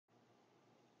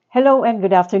Hello and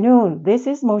good afternoon. This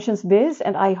is Motions Biz,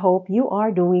 and I hope you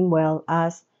are doing well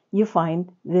as you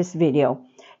find this video.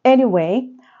 Anyway,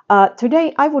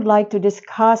 today I would like to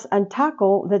discuss and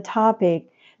tackle the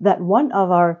topic that one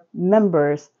of our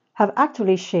members have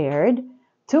actually shared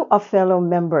to a fellow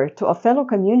member, to a fellow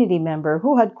community member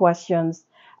who had questions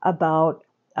about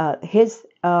his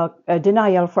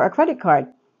denial for a credit card.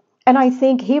 And I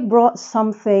think he brought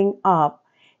something up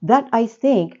that I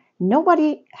think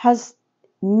nobody has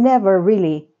never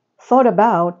really thought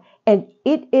about, and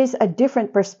it is a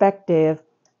different perspective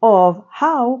of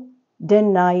how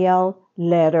denial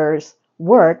letters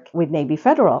work with Navy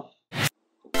Federal.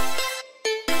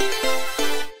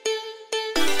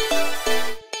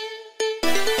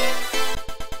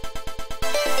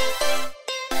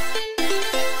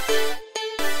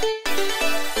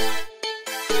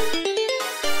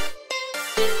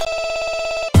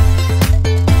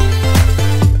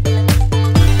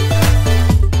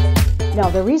 Now,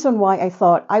 the reason why I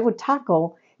thought I would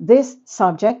tackle this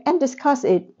subject and discuss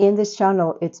it in this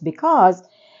channel, it's because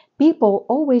people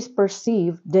always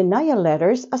perceive denial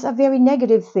letters as a very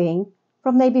negative thing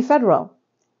from Navy Federal.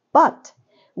 But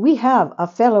we have a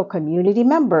fellow community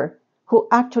member who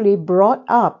actually brought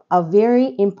up a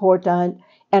very important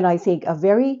and I think a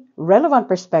very relevant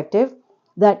perspective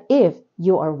that if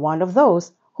you are one of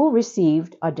those who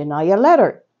received a denial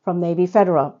letter from Navy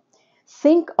Federal,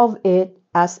 think of it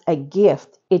as a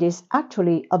gift. It is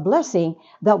actually a blessing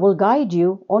that will guide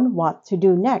you on what to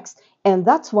do next. And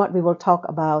that's what we will talk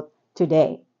about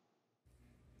today.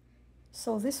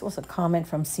 So this was a comment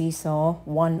from Cecil,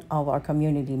 one of our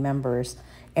community members,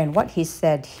 and what he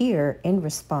said here in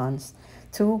response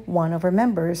to one of our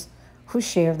members who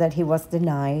shared that he was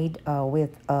denied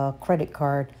with a credit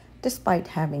card despite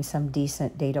having some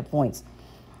decent data points.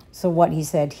 So what he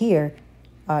said here,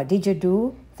 did you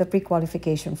do the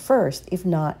pre-qualification first? If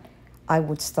not, I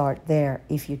would start there.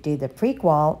 If you did the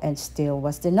pre-qual and still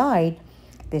was denied,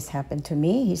 this happened to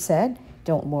me, he said,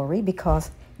 don't worry because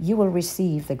you will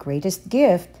receive the greatest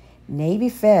gift Navy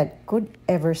Fed could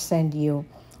ever send you.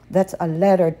 That's a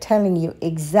letter telling you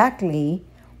exactly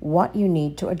what you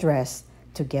need to address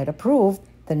to get approved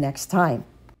the next time.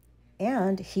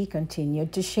 And he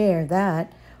continued to share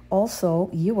that also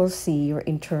you will see your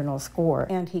internal score.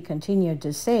 And he continued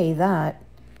to say that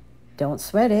don't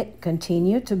sweat it.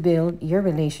 Continue to build your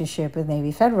relationship with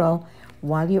Navy Federal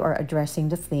while you are addressing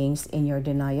the things in your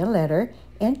denial letter,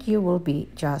 and you will be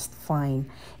just fine.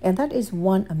 And that is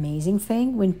one amazing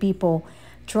thing when people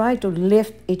try to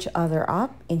lift each other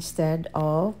up instead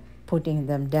of putting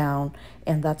them down.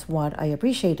 And that's what I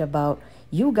appreciate about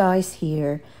you guys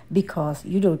here, because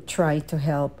you do try to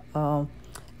help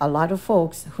a lot of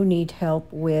folks who need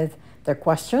help with their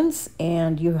questions,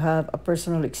 and you have a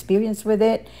personal experience with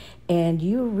it, and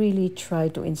you really try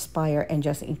to inspire and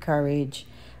just encourage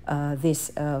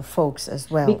these folks as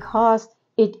well. Because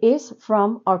it is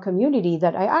from our community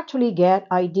that I actually get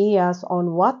ideas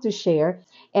on what to share,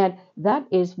 and that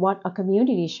is what a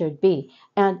community should be.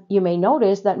 And you may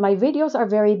notice that my videos are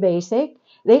very basic.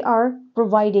 They are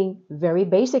providing very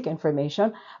basic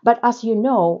information, but as you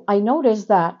know, I noticed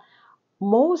that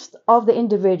most of the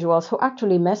individuals who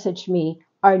actually message me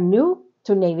are new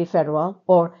to Navy Federal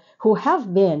or who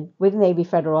have been with Navy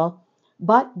Federal,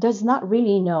 but does not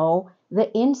really know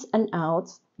the ins and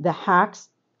outs, the hacks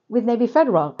with Navy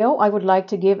Federal. So I would like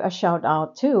to give a shout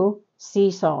out to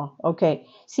Cecil. Okay,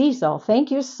 Cecil, thank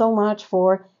you so much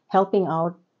for helping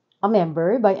out a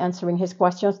member by answering his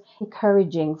questions,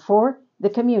 encouraging for the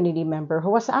community member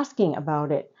who was asking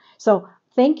about it. So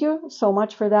thank you so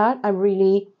much for that.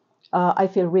 I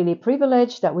feel really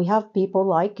privileged that we have people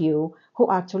like you who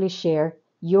actually share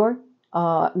your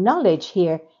knowledge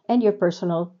here and your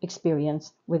personal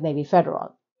experience with Navy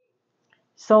Federal.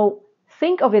 So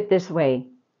think of it this way.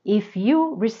 If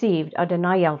you received a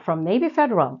denial from Navy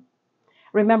Federal,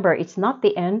 remember, it's not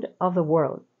the end of the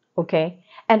world, okay?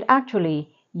 And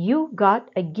actually, you got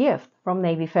a gift from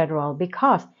Navy Federal,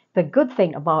 because the good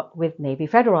thing about with Navy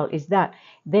Federal is that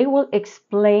they will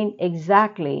explain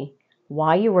exactly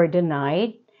why you were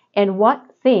denied and what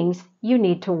things you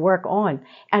need to work on.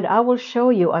 And I will show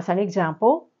you as an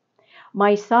example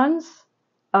my son's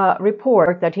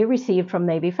report that he received from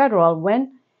Navy Federal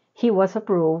when he was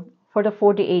approved for the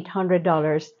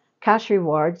 $4,800 cash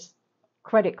rewards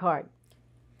credit card.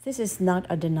 This is not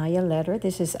a denial letter.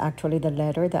 This is actually the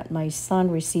letter that my son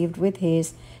received with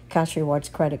his cash rewards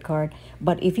credit card.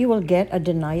 But if you will get a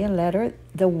denial letter,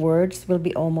 the words will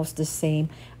be almost the same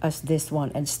as this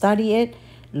one. And study it,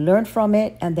 learn from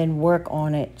it, and then work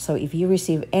on it. So if you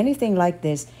receive anything like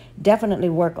this, definitely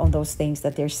work on those things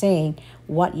that they're saying,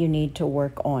 what you need to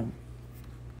work on.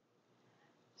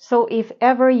 So if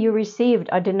ever you received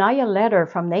a denial letter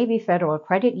from Navy Federal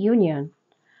Credit Union,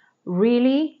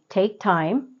 really take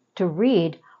time to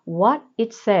read what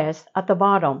it says at the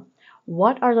bottom.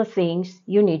 What are the things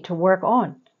you need to work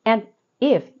on? And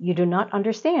if you do not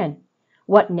understand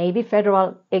what Navy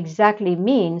Federal exactly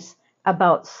means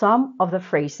about some of the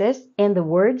phrases and the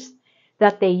words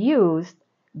that they used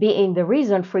being the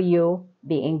reason for you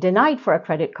being denied for a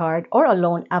credit card or a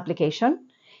loan application,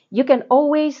 you can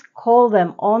always call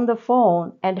them on the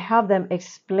phone and have them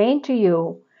explain to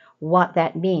you what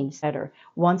that means better.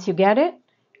 Once you get it,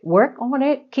 work on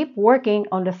it, keep working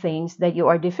on the things that you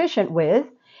are deficient with,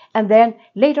 and then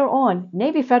later on,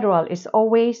 Navy Federal is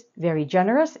always very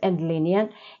generous and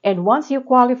lenient, and once you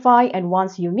qualify and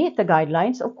once you meet the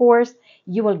guidelines, of course,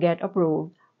 you will get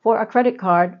approved for a credit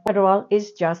card. Federal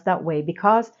is just that way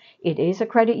because it is a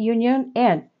credit union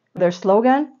and their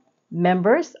slogan,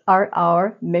 members are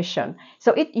our mission.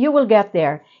 So you will get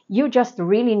there. You just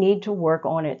really need to work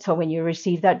on it. So when you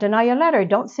receive that denial letter,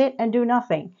 don't sit and do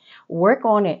nothing. Work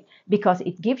on it because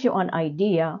it gives you an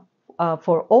idea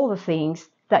for all the things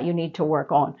that you need to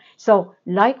work on. So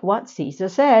like what Cesar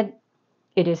said,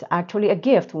 it is actually a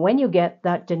gift when you get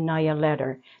that denial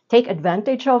letter. Take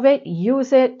advantage of it,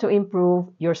 use it to improve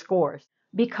your scores.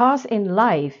 Because in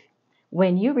life,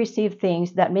 when you receive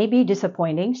things that may be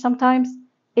disappointing, sometimes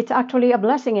it's actually a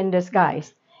blessing in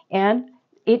disguise. And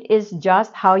it is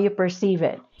just how you perceive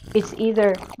it. It's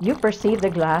either you perceive the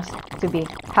glass to be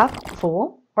half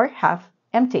full or half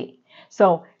empty.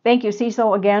 So thank you,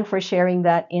 Cecil, again for sharing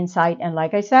that insight. And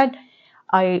like I said,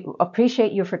 I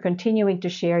appreciate you for continuing to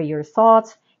share your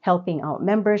thoughts, helping out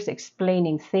members,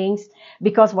 explaining things,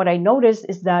 because what I noticed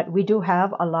is that we do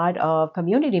have a lot of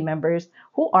community members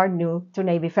who are new to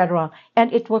Navy Federal,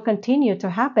 and it will continue to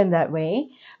happen that way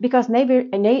because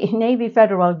Navy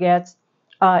Federal gets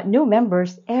new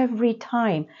members every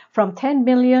time from 10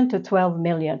 million to 12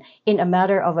 million in a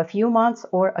matter of a few months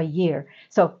or a year.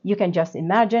 So you can just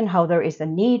imagine how there is a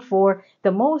need for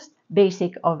the most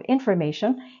basic of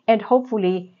information, and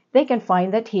hopefully they can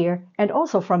find that here and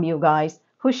also from you guys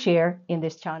who share in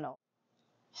this channel.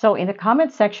 So in the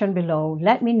comment section below,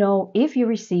 let me know if you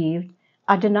received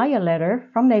a denial letter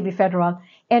from Navy Federal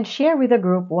and share with the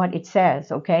group what it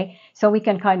says, okay? So we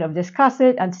can kind of discuss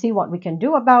it and see what we can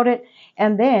do about it.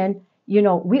 And then,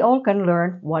 we all can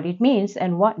learn what it means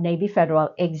and what Navy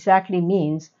Federal exactly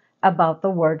means about the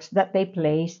words that they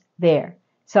place there.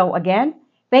 So again,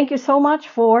 thank you so much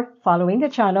for following the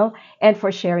channel and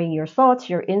for sharing your thoughts,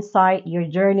 your insight, your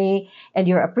journey, and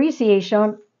your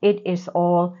appreciation. It is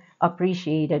all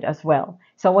appreciated as well.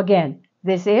 So again,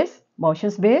 this is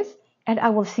Motions Biz, and I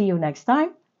will see you next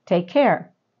time. Take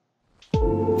care.